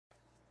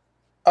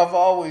I've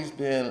always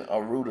been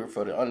a rooter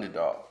for the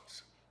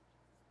underdogs.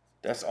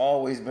 That's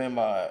always been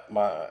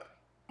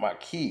my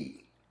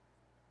key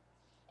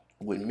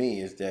with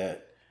me is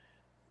that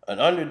an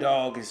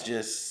underdog is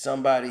just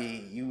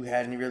somebody you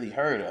hadn't really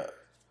heard of,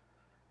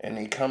 and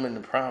they come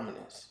into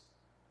prominence.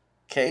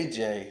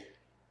 KJ,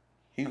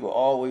 he will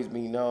always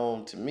be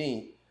known to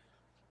me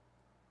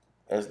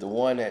as the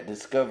one that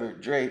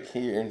discovered Drake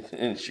here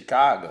in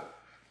Chicago.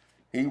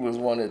 He was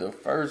one of the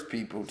first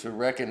people to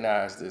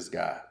recognize this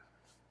guy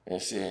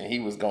and said he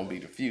was gonna be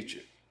the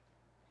future.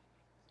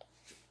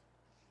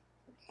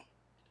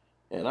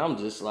 And I'm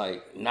just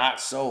like not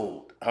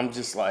sold. I'm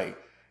just like,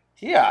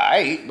 yeah,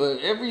 alright, but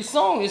every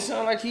song it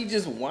sounds like he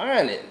just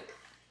whining.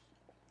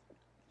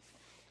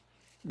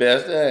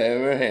 Best I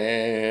ever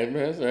had,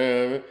 best I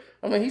ever.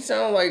 I mean, he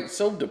sounds like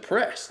so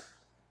depressed.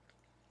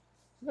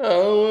 I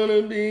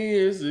wanna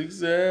be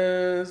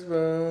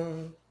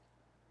successful.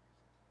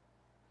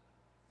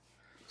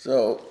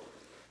 So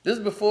this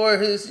is before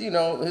his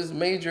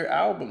major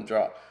album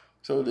drop.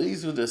 So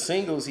these were the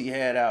singles he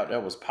had out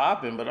that was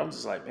popping, but I'm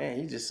just like, man,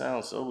 he just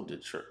sounds so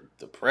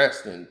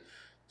depressed and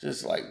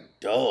just like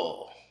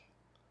dull.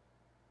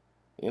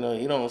 He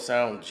don't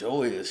sound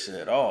joyous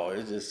at all.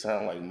 It just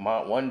sounds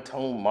like one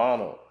tone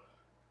mono.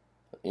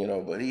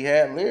 But he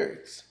had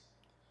lyrics.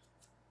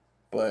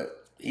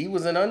 But he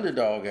was an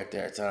underdog at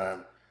that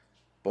time.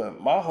 But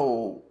my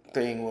whole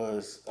thing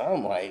was,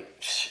 I'm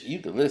like, you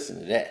could listen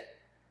to that.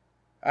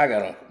 I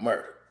got Uncle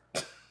Murder.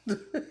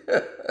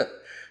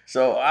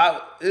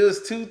 It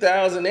was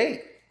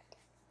 2008,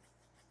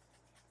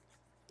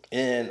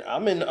 and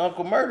I'm in the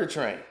Uncle Murder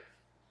train.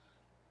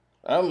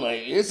 I'm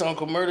like, it's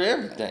Uncle Murder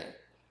everything.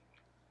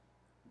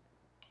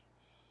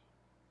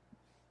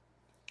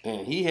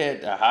 And he had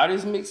the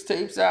hottest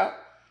mixtapes out,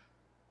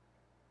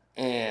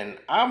 and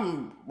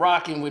I'm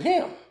rocking with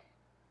him.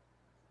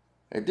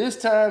 At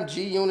this time,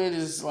 G Unit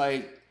is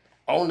like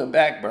on the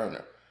back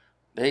burner.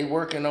 They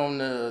working on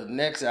the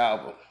next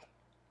album.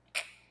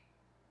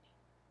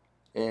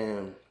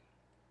 And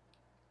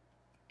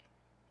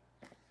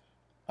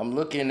I'm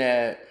looking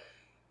at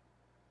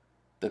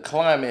the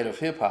climate of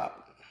hip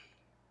hop.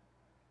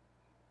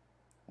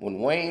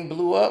 When Wayne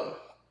blew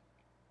up,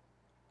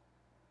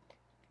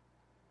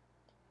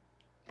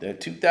 the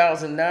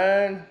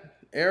 2009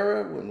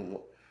 era,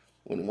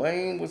 when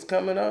Wayne was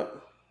coming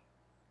up,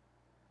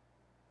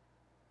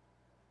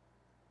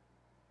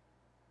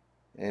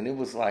 and it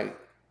was like,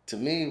 to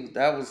me,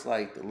 that was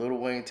like the Lil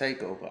Wayne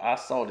takeover. I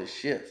saw the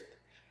shift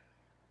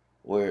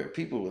where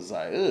people was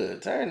like,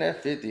 ugh, turn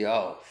that 50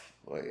 off.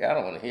 Like, I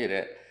don't want to hear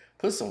that.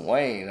 Put some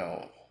Wayne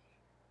on.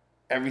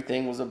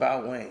 Everything was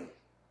about Wayne.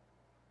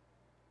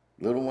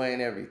 Lil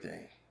Wayne,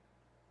 everything.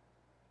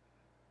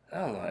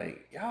 I'm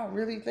like, y'all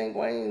really think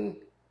Wayne?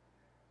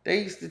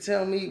 They used to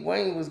tell me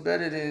Wayne was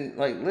better than,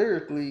 like,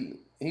 lyrically,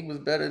 he was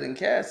better than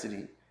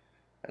Cassidy.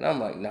 And I'm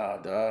like, nah,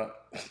 dog.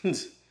 I'm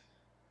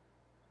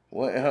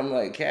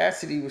like,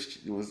 Cassidy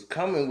was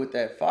coming with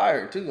that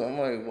fire too. I'm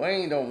like,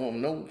 Wayne don't want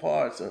no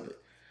parts of it.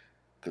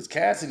 Because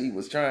Cassidy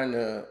was trying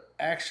to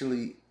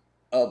actually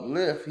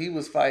uplift. He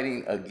was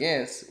fighting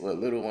against what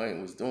Lil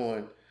Wayne was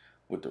doing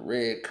with the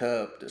red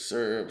cup, the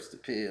syrups, the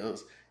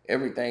pills.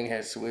 Everything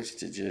had switched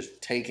to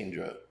just taking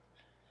drugs.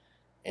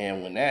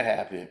 And when that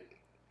happened,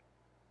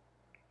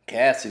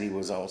 Cassidy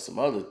was on some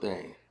other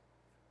thing.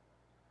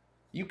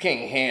 You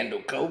can't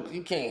handle coke.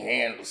 You can't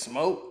handle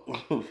smoke.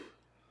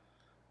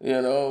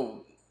 you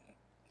know,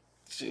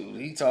 shoot,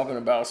 he talking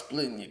about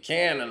splitting your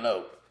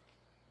cantaloupe.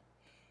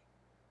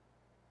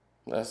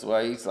 That's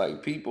why he's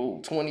like,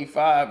 people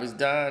 25 is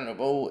dying of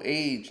old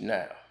age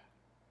now.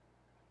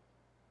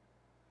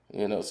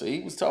 So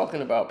he was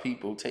talking about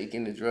people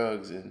taking the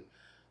drugs and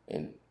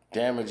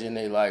damaging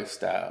their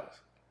lifestyles,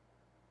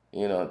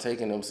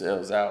 taking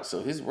themselves out.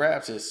 So his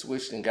raps has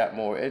switched and got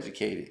more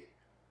educated.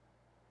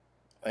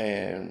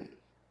 And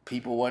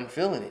people wasn't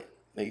feeling it.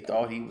 They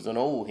thought he was an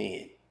old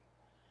head.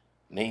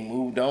 And they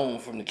moved on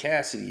from the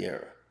Cassidy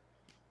era.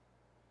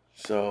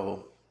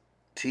 So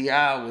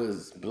T.I.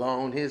 was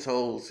blowing his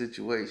whole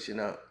situation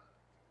up.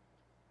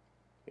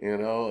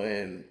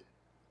 And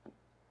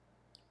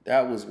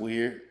that was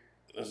weird.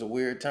 It was a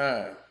weird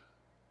time.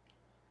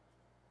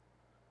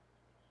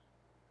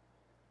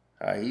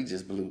 How he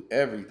just blew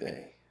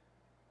everything.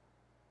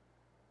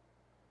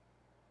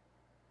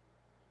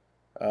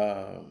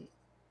 I'm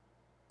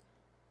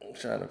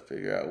trying to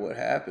figure out what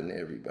happened to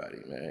everybody,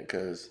 man,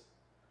 because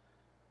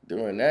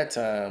during that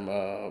time,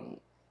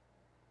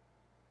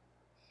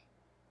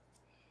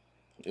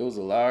 it was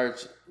a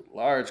large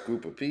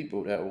group of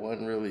people that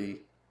wasn't really,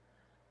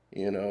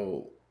 you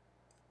know,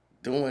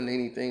 doing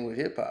anything with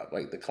hip hop.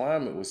 Like the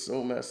climate was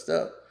so messed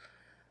up.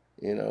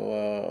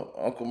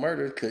 Uncle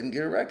Murder couldn't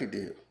get a record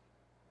deal.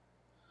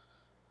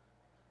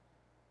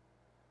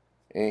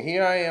 And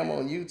here I am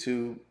on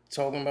YouTube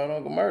talking about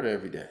Uncle Murder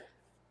every day.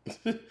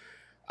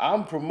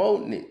 I'm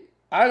promoting it.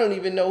 I don't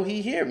even know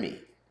he hear me.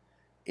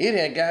 It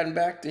had gotten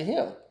back to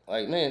him.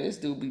 Like, man, this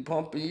dude be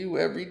pumping you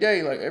every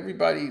day. Like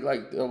everybody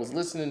like that was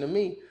listening to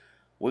me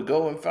would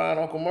go and find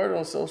Uncle Murder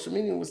on social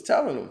media and was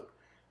telling him.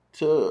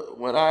 to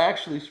when I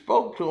actually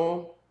spoke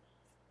to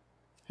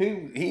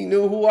him, he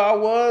knew who I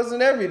was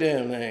and every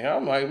damn thing.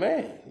 I'm like,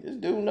 man, this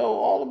dude know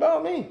all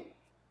about me.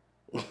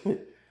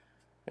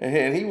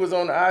 And he was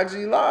on the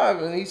IG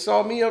live and he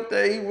saw me up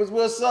there. He was,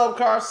 what's up,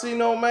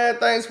 Carcino, man?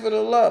 Thanks for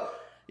the love.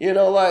 You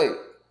know, like,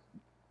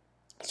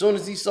 as soon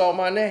as he saw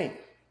my name.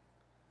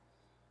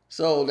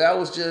 So that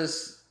was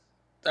just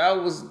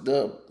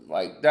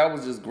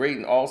great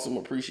and awesome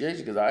appreciation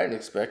because I didn't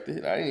expect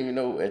it. I didn't even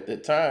know at the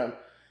time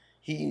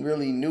he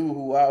really knew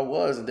who I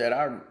was and that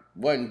I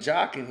wasn't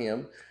jocking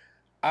him.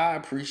 I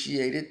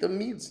appreciated the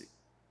music.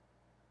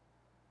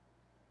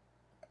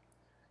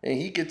 And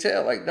he could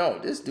tell, like, no,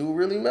 this dude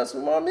really mess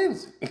with my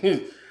music.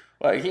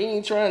 Like, he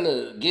ain't trying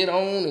to get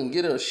on and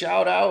get a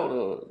shout out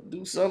or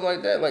do something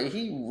like that. Like,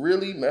 he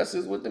really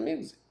messes with the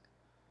music.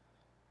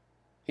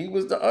 He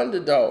was the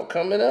underdog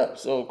coming up.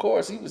 So, of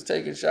course, he was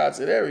taking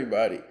shots at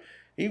everybody.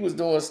 He was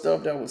doing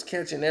stuff that was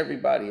catching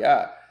everybody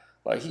out.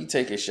 Like, he'd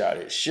take a shot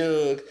at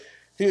Suge.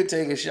 He'd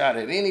take a shot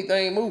at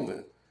anything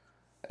moving.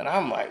 And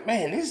I'm like,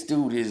 man, this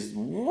dude is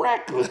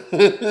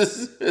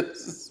reckless.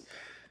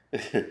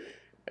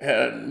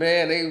 And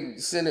man, they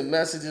sending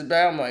messages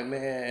back. I'm like,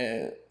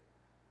 man,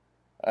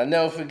 I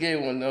never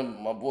forget when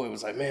my boy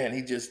was like, man,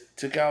 he just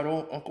took out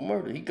Uncle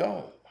Murder. He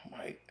gone. I'm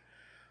like,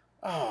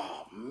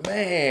 oh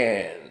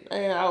man,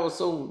 I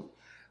was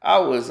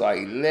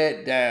like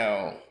let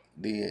down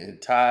the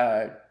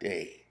entire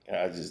day.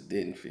 I just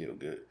didn't feel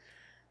good.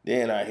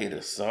 Then I hit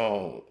a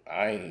song,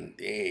 I Ain't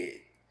Dead.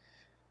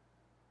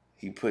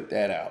 He put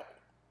that out.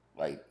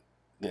 Like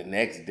the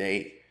next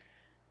day,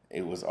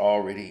 it was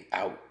already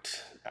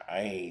out.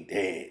 I Ain't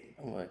Dead.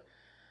 I'm like,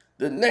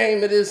 the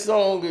name of this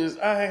song is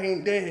I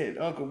Ain't Dead.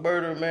 Uncle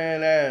Murder,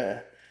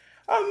 man.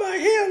 I'm like,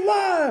 he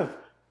alive.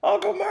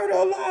 Uncle Murder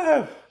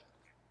alive.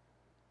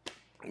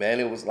 Man,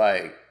 it was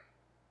like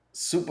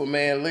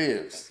Superman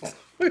lives.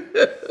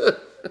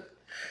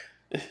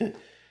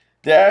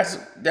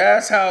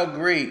 That's how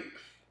great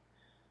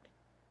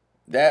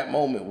that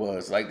moment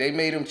was. Like they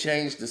made him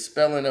change the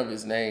spelling of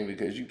his name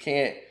because you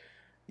can't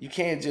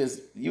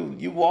just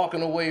you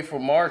walking away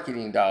from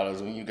marketing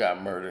dollars when you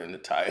got murder in the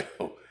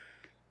title.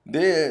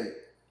 Then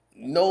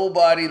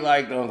nobody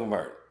liked Uncle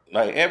Murder.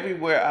 Like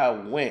everywhere I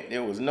went,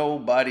 there was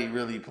nobody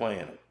really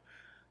playing him.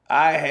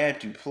 I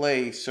had to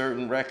play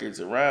certain records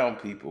around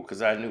people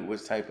because I knew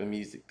what type of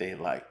music they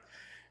liked.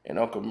 And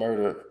Uncle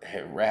Murder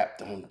had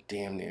rapped on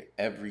damn near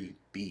every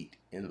beat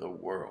in the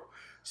world.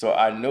 So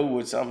I know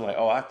what's, I'm like,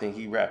 oh, I think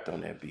he rapped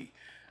on that beat.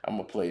 I'm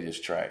going to play this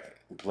track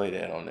and play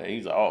that on there.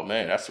 He's like, oh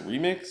man, that's a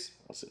remix?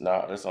 I said,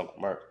 nah, that's Uncle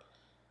Murder.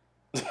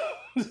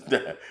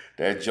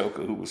 that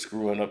joker who was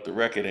screwing up the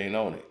record ain't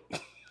on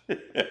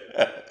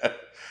it.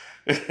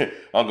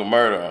 Uncle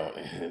Murder on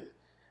it.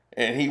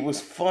 And he was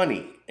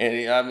funny.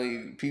 And I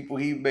mean,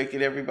 he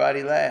making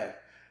everybody laugh.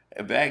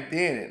 And back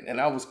then,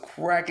 and I was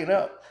cracking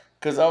up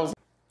because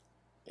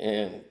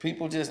and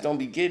people just don't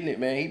be getting it,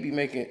 man. He be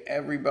making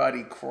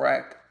everybody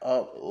crack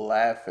up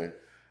laughing.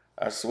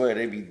 I swear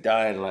they be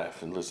dying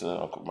laughing listening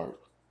to Uncle Murder.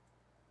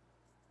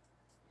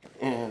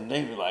 And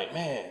they be like,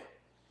 man,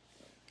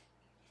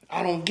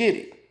 I don't get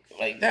it.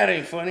 Like, that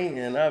ain't funny.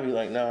 And I be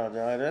like, nah,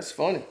 that's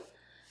funny.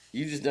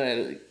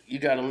 You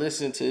gotta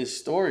listen to his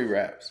story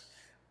raps.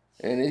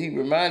 And he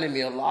reminded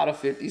me a lot of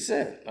 50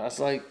 Cent. I was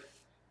like,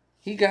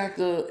 he got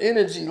the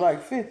energy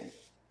like 50.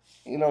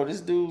 You know, this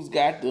dude's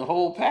got the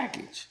whole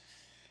package.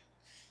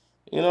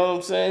 You know what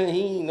I'm saying?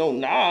 He ain't no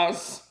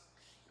Nas,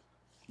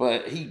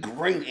 but he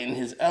great in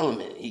his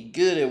element. He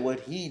good at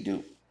what he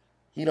do.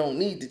 He don't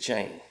need to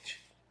change.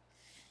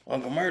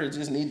 Uncle Murder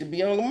just need to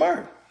be Uncle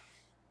Murder.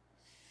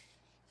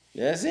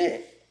 That's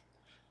it.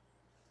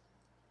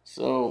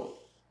 So,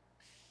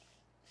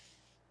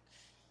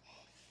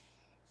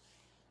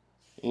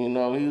 you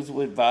know, he was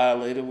with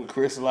Violator, with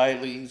Chris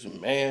Lightly. He's with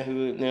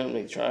Manhood and them.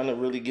 They trying to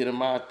really get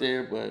him out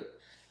there, but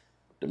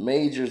the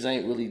majors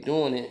ain't really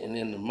doing it. And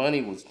then the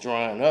money was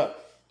drying up.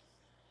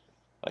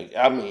 Like,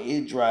 I mean,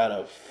 it dried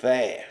up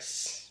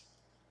fast.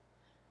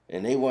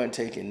 And they weren't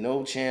taking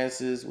no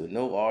chances with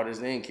no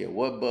artists. They didn't care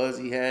what buzz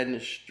he had in the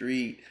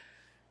street.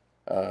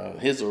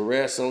 His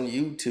arrest on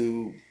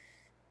YouTube,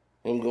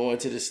 him going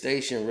to the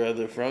station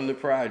rather from the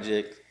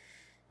project.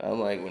 I'm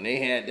like, when they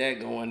had that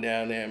going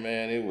down there,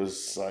 man, it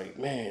was like,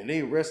 man, they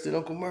arrested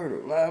Uncle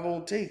Murder live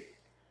on tape.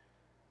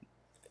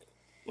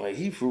 Like,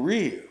 he for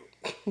real.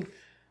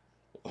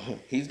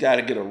 He's got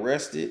to get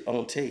arrested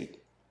on tape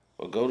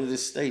or go to the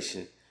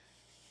station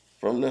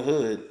from the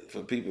hood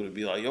for people to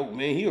be like, yo,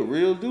 man, he a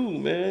real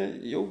dude,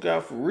 man. Yo, guy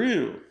for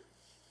real.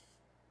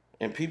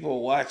 And people are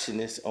watching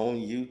this on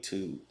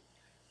YouTube.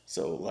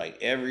 So, like,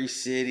 every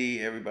city,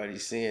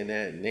 everybody's seeing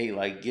that, and they,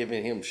 like,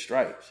 giving him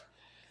stripes.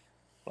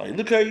 Like,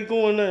 look how he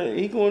going there.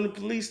 He going to the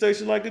police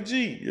station like a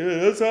G. Yeah,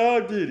 that's how I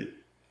did it.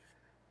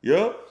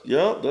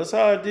 Yup, that's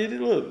how I did it.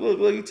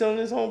 Look, he telling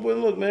his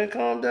homeboy, look, man,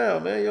 calm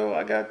down, man. Yo,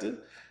 I got this.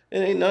 It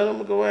ain't nothing. I'm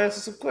going to go answer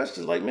some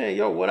questions. Like, man,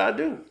 yo, what I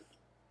do?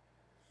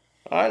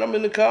 All right, I'm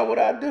in the car, what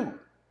I do?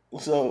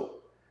 So,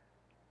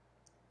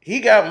 he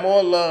got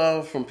more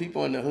love from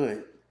people in the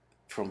hood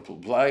from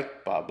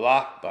block by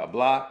block by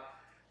block.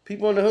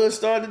 People in the hood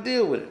started to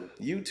deal with him.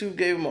 YouTube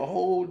gave him a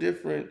whole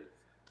different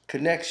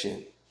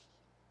connection.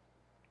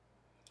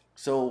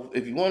 So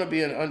if you want to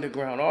be an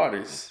underground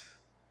artist,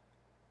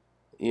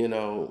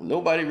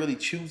 nobody really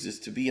chooses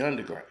to be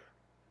underground.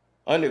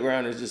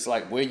 Underground is just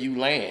like where you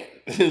land,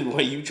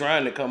 where you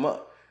trying to come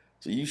up.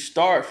 So you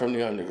start from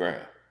the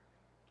underground.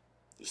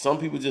 Some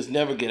people just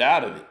never get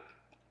out of it.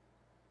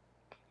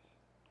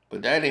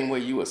 But that ain't where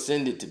you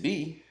ascended to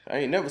be. I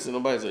ain't never seen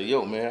nobody say,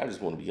 yo, man, I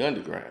just want to be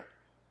underground.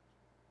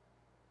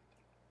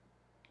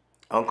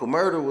 Uncle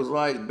Murder was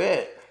like,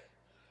 bet,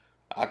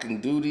 I can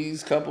do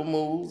these couple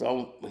moves.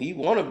 He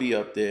want to be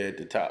up there at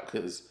the top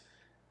because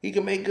he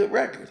can make good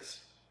records.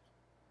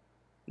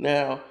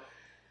 Now,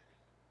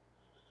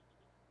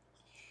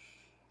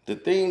 the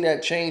thing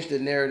that changed the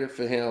narrative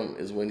for him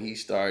is when he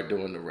started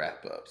doing the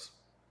wrap-ups.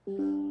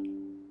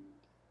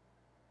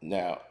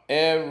 Now,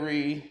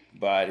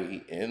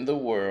 everybody in the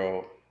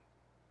world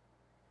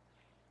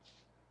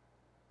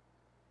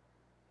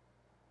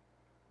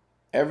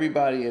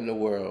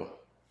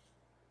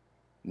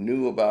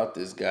knew about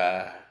this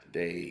guy.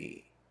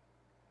 They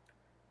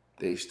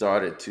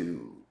started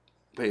to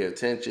pay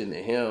attention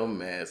to him,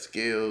 man,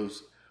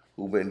 skills,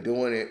 who've been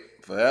doing it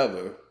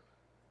forever.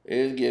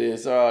 It's getting,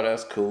 oh,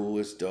 that's cool,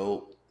 it's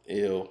dope,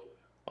 ill.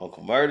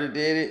 Uncle Murder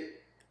did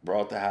it,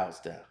 brought the house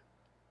down.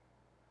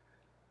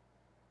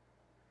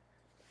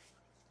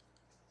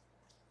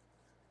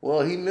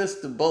 Well, he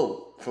missed the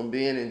boat from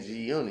being in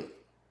G Unit.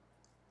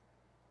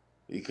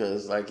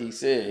 Because, like he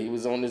said, he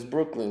was on this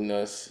Brooklyn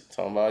nuts,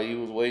 talking about he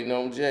was waiting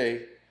on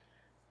Jay.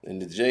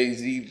 And the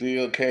Jay-Z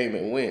bill came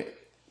and went.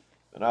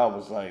 And I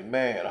was like,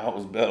 man, I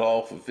was better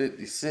off with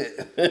 50 Cent.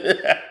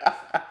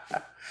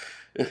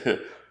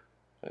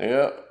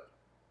 Yep.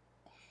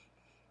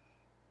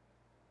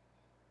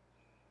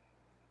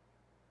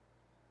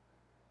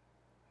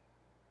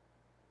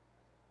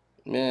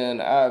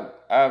 Man,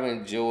 I've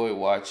enjoyed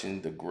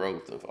watching the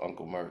growth of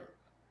Uncle Murder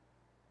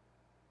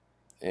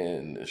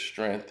and the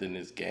strength in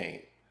this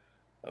game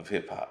of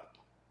hip hop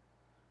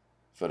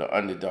for the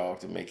underdog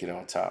to make it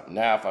on top.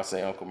 Now, if I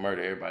say Uncle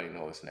Murder, everybody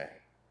know his name.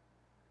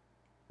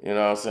 You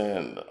know what I'm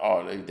saying?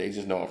 Oh, they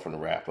just know him from the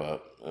wrap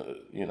up.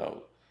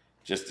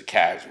 Just the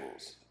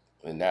casuals.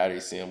 And now they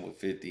see him with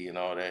 50 and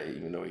all that,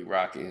 even though he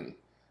rocking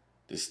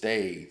the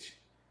stage.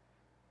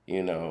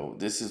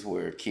 This is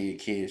where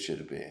Kid should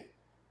have been.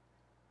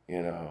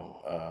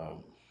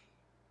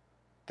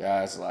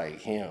 Guys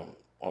like him,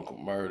 Uncle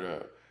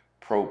Murder,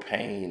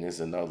 Propane is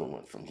another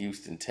one from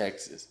Houston,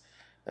 Texas.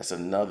 That's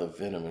another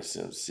venomous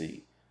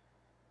MC.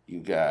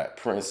 You got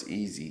Prince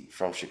Easy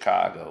from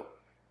Chicago.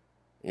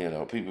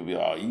 People be,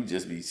 oh, you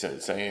just be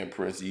saying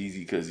Prince Easy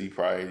because he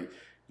probably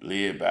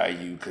lived by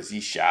you because he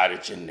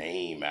shouted your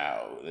name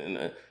out.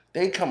 And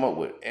they come up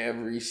with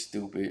every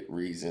stupid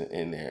reason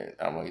in there.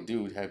 I'm like,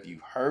 dude, have you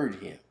heard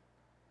him?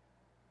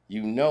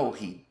 You know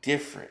he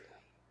different.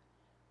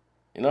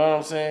 You know what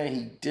I'm saying?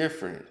 He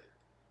different.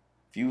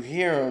 If you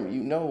hear him,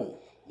 you know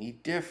he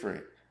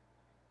different.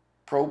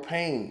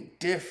 Propane,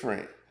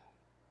 different.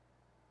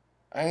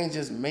 I ain't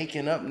just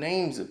making up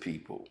names of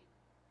people.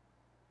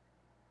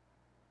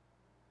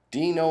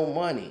 d-kno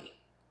Money,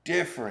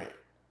 different.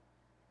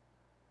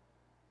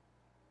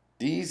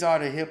 These are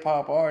the hip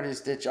hop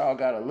artists that y'all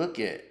gotta look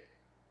at.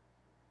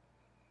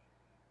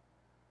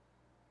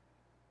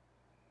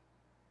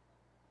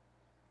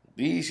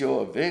 These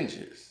your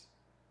Avengers.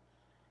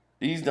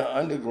 These the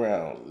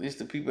underground. These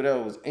the people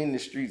that was in the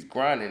streets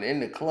grinding,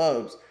 in the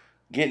clubs,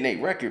 getting a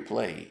record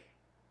played.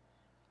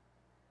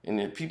 And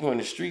the people in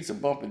the streets are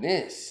bumping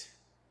this.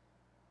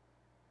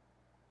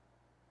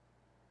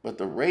 But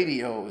the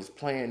radio is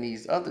playing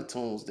these other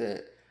tunes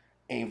that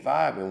ain't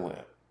vibing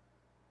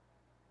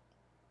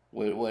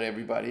with what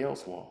everybody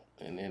else want.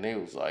 And then they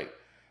was like,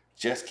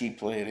 just keep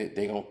playing it,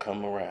 they gonna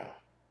come around.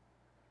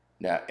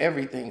 Now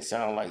everything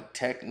sound like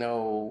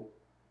techno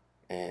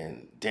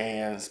and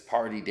dance,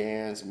 party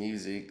dance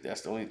music.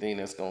 That's the only thing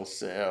that's gonna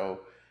sell.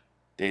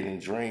 They done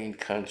drained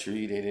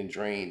country, they done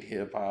drained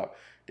hip hop,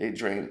 they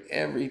drained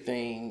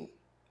everything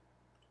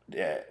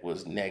that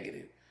was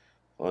negative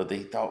or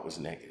they thought was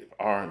negative.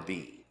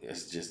 R&B,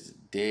 it's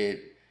just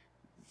dead,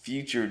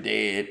 future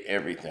dead,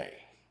 everything.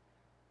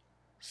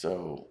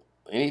 So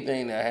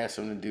anything that has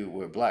something to do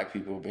with black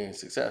people being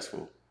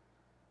successful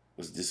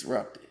was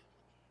disrupted.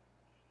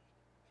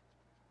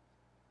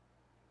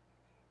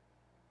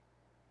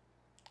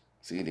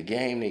 See, the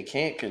game they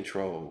can't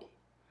control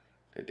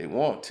that they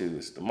want to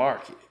is the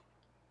market.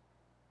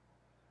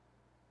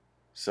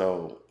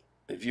 So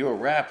if you're a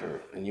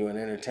rapper and you're an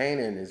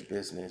entertainer in this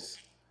business,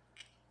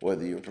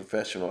 whether you're a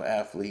professional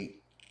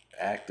athlete,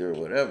 actor, or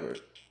whatever,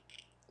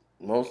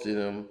 most of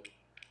them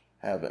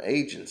have an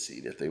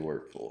agency that they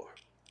work for.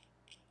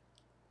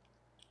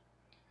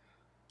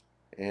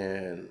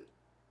 And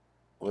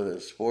whether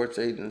it's a sports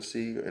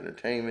agency or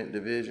entertainment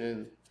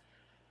division,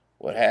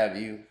 what have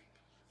you,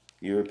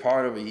 you're a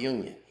part of a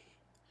union.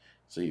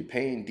 So you're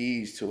paying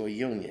dues to a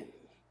union,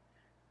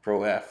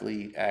 pro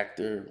athlete,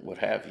 actor, what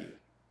have you.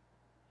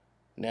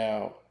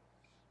 Now,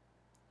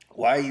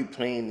 Why are you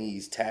paying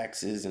these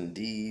taxes and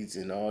deeds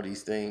and all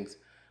these things?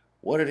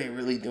 What are they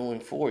really doing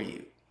for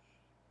you?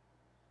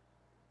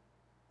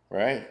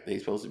 Right? They're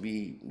supposed to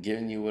be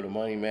giving you with a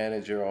money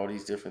manager, all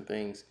these different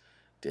things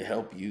to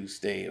help you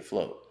stay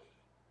afloat,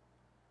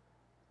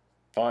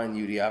 find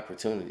you the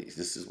opportunities.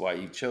 This is why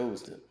you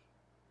chose them.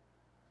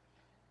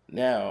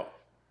 Now,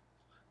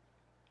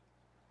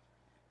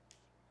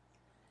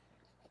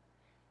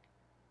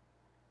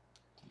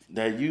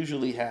 that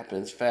usually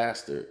happens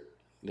faster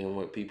than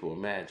what people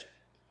imagine.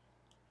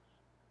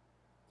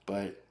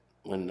 But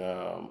when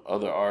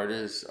other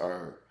artists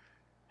are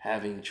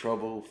having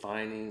trouble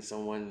finding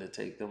someone to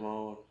take them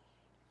on,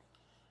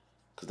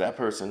 because that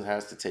person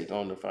has to take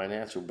on the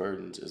financial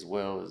burdens as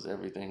well as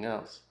everything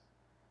else.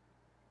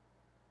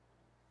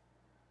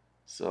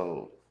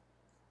 So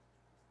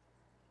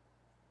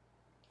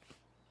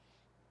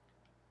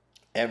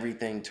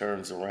everything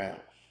turns around.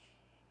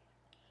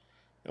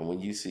 And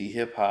when you see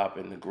hip hop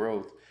and the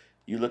growth,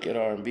 you look at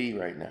R&B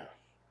right now.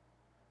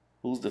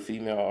 Who's the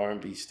female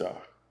R&B star?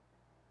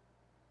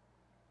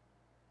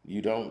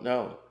 You don't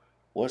know.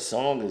 What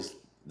song is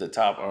the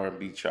top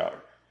R&B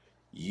chart?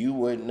 You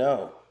would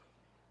know.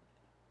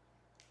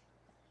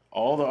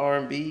 All the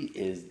R&B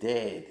is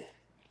dead.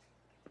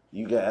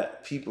 You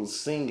got people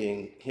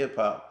singing hip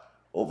hop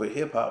over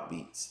hip hop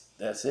beats.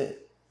 That's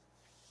it.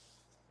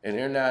 And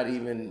they're not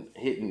even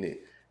hitting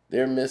it.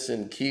 They're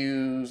missing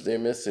cues, they're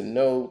missing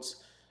notes.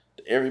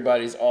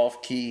 Everybody's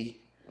off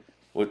key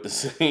with the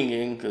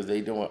singing because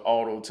they doing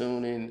auto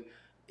tuning.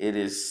 It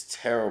is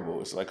terrible.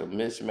 It's like a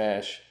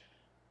mismatch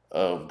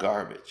of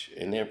garbage,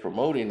 and they're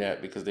promoting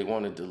that because they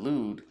want to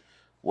delude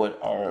what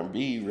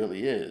R&B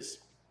really is.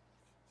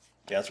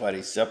 That's why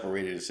they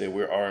separated and said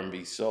we're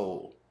R&B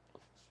soul,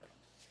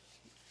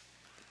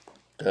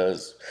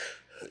 because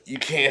you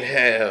can't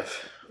have,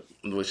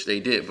 which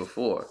they did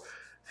before,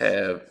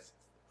 have,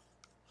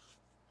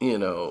 you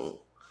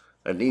know,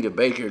 Anita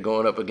Baker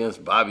going up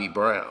against Bobby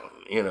Brown.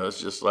 It's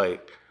just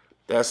like,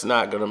 that's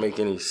not gonna make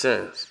any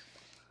sense.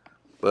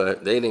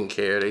 But they didn't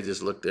care. They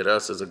just looked at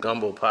us as a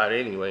gumbo pot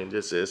anyway and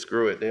just said,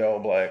 screw it, they all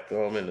black,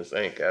 throw them in the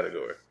same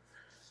category.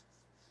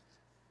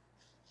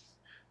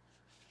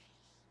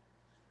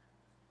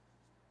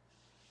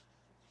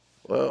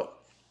 Well,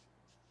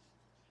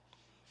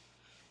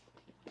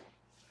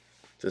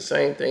 it's the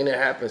same thing that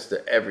happens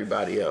to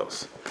everybody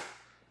else.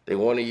 They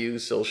want to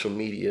use social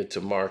media to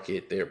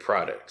market their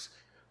products.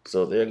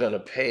 So they're going to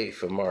pay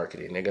for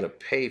marketing. They're going to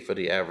pay for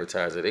the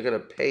advertiser. They're going to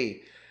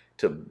pay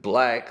to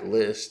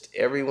blacklist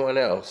everyone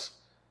else,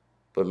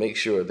 but make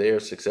sure they're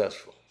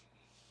successful.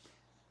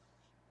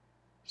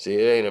 See,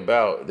 it ain't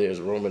about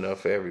there's room enough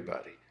for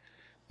everybody.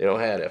 They don't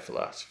have that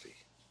philosophy.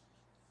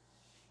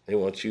 They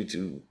want you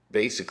to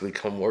basically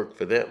come work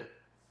for them.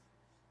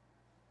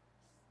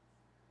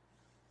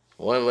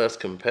 One less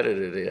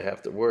competitor they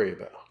have to worry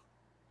about.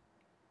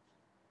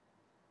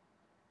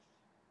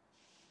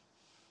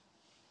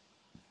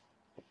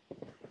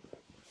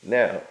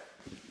 Now,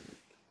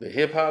 the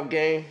hip hop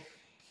game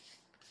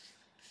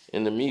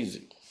and the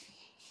music.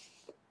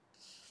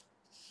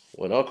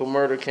 When Uncle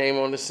Murder came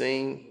on the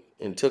scene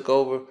and took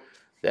over,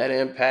 that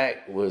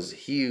impact was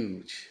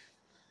huge.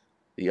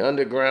 The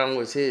underground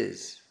was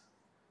his.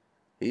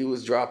 He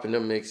was dropping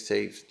them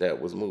mixtapes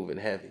that was moving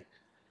heavy.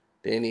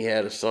 Then he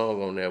had a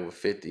song on there with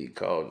 50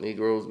 called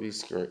Negroes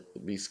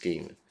Be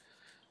Scheming.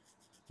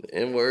 The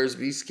N-words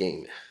be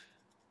scheming.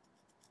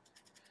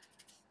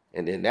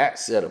 And then that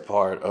set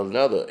apart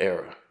another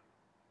era.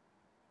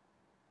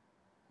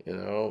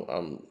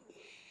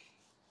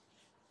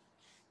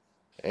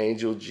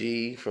 Angel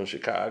G from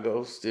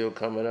Chicago still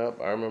coming up.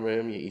 I remember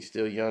him. He's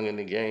still young in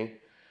the game.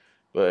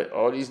 But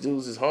all these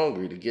dudes is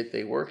hungry to get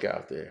their work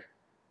out there.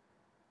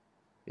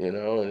 And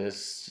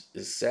it's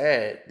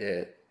sad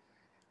that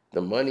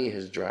the money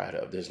has dried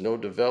up. There's no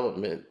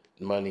development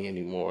money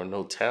anymore,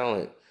 no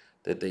talent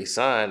that they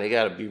sign. They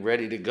got to be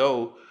ready to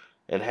go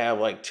and have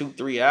like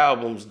 2-3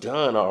 albums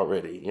done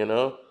already.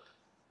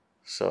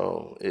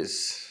 So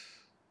it's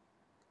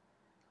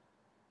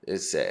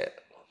sad.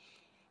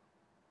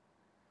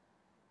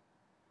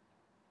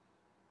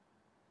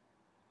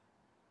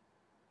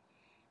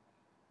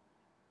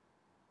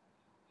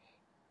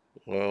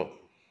 Well,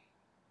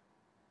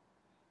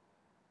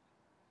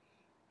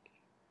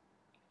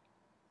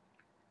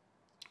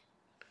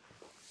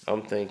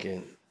 I'm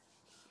thinking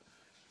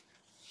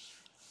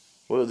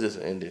we'll just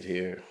end it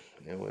here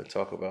and we'll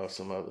talk about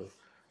some other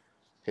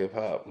hip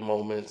hop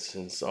moments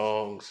and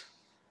songs.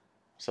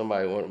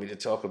 Somebody wanted me to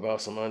talk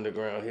about some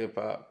underground hip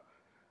hop.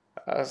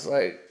 I was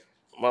like,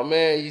 my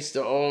man used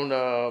to own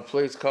a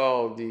place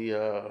called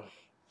the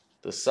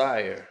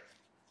Sire,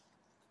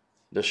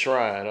 the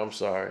Shrine. I'm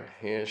sorry,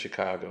 here in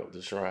Chicago,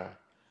 the Shrine.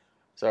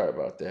 Sorry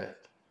about that.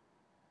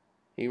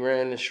 He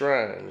ran the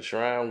Shrine. The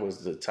Shrine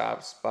was the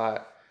top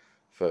spot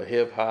for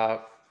hip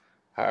hop.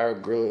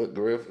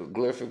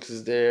 Hieroglyphics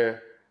is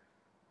there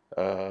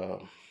uh,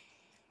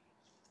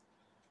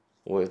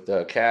 with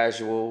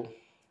Casual,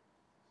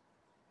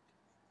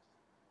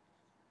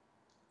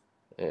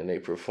 and they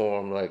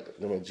perform like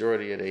the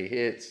majority of their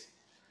hits.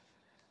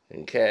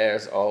 And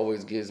Cass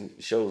always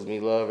shows me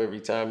love every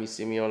time he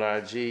see me on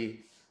IG.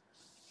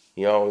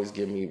 He always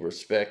give me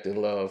respect and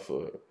love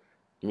for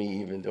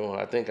me even doing.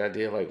 I think I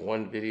did like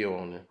one video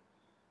on it,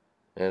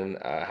 and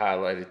I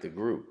highlighted the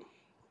group.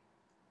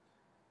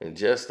 And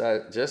just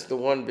the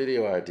one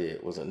video I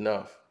did was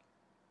enough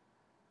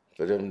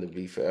for them to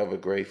be forever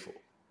grateful.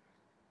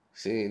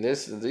 See,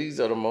 these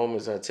are the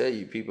moments I tell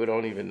you people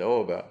don't even know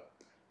about.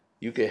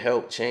 You can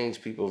help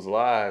change people's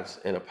lives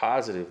in a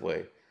positive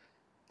way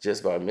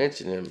just by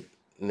mentioning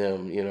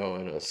them,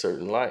 in a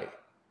certain light.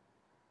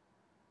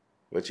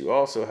 But you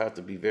also have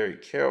to be very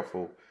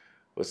careful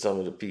with some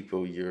of the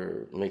people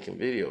you're making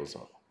videos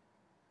on.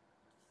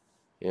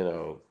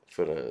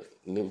 For the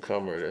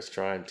newcomer that's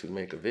trying to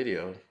make a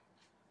video,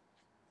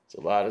 it's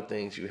a lot of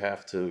things you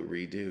have to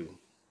redo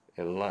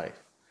in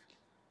life,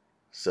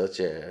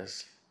 such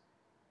as,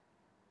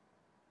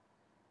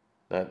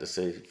 not to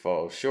say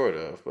fall short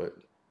of, but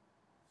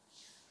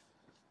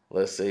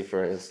let's say,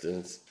 for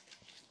instance,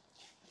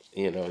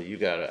 you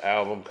got an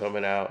album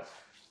coming out,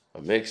 a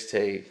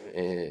mixtape,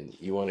 and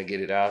you want to get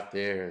it out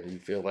there, and you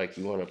feel like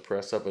you want to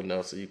press up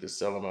enough so you can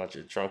sell them out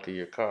your trunk of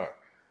your car.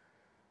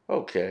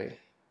 Okay,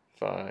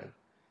 fine.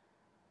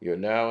 You're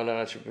now an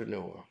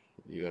entrepreneur.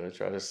 You're going to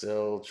try to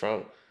sell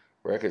trunk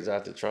records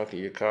out the trunk of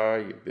your car.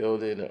 You're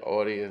building an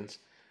audience.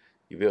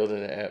 You're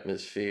building an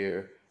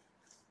atmosphere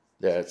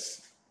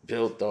that's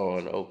built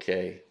on,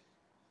 okay,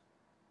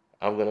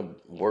 I'm going to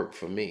work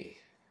for me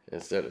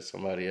instead of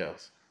somebody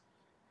else.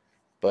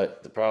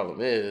 But the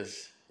problem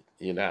is,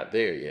 you're not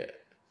there yet.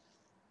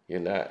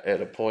 You're not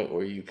at a point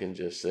where you can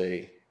just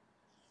say,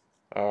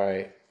 all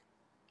right,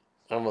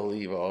 I'm going to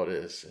leave all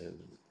this and,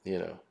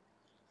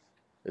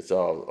 it's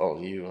all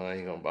on you. I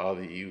ain't going to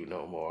bother you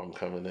no more. I'm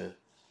coming to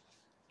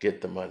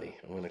get the money.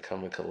 I'm going to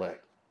come and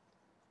collect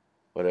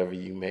whatever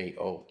you may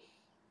owe.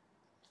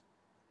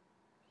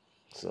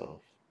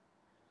 So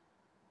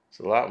it's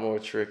a lot more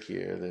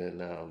trickier than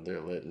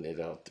they're letting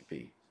it out to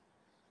be.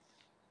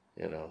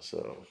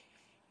 So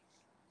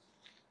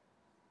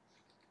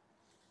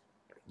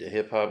the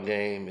hip hop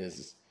game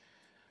is,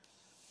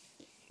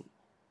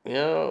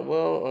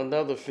 well,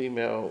 another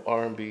female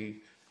R&B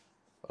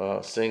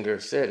singer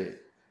said it.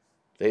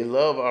 They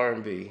love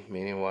R&B,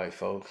 meaning white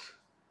folks.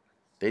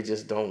 They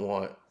just don't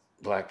want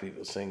black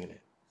people singing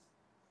it.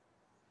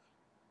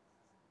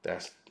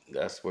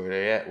 That's where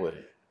they're at with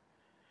it.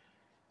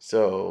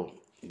 So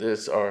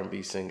this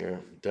R&B singer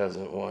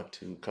doesn't want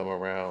to come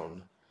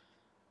around,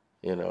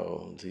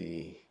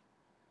 the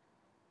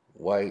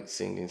white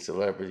singing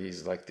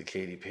celebrities like the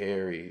Katy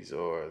Perrys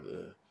or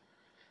the,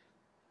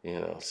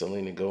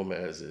 Selena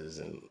Gomez's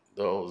and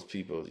those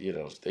people,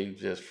 they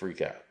just freak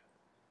out.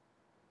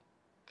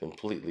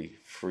 Completely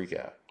freak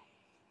out.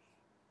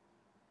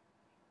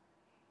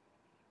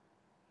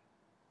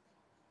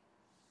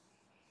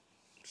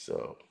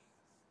 So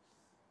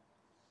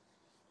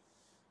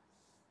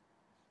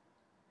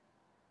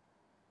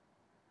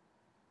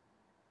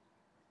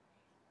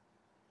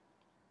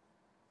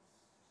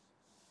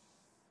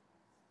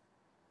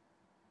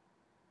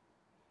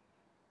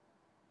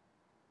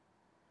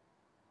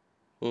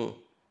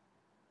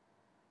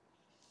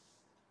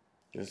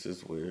this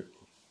is weird.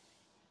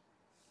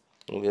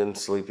 I'm getting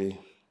sleepy,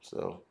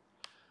 so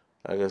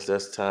I guess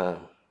that's time.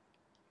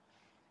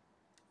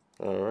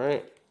 All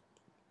right.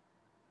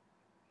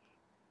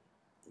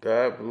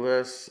 God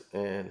bless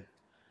and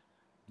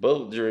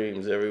boat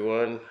dreams,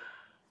 everyone.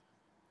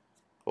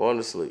 Go on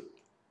to sleep.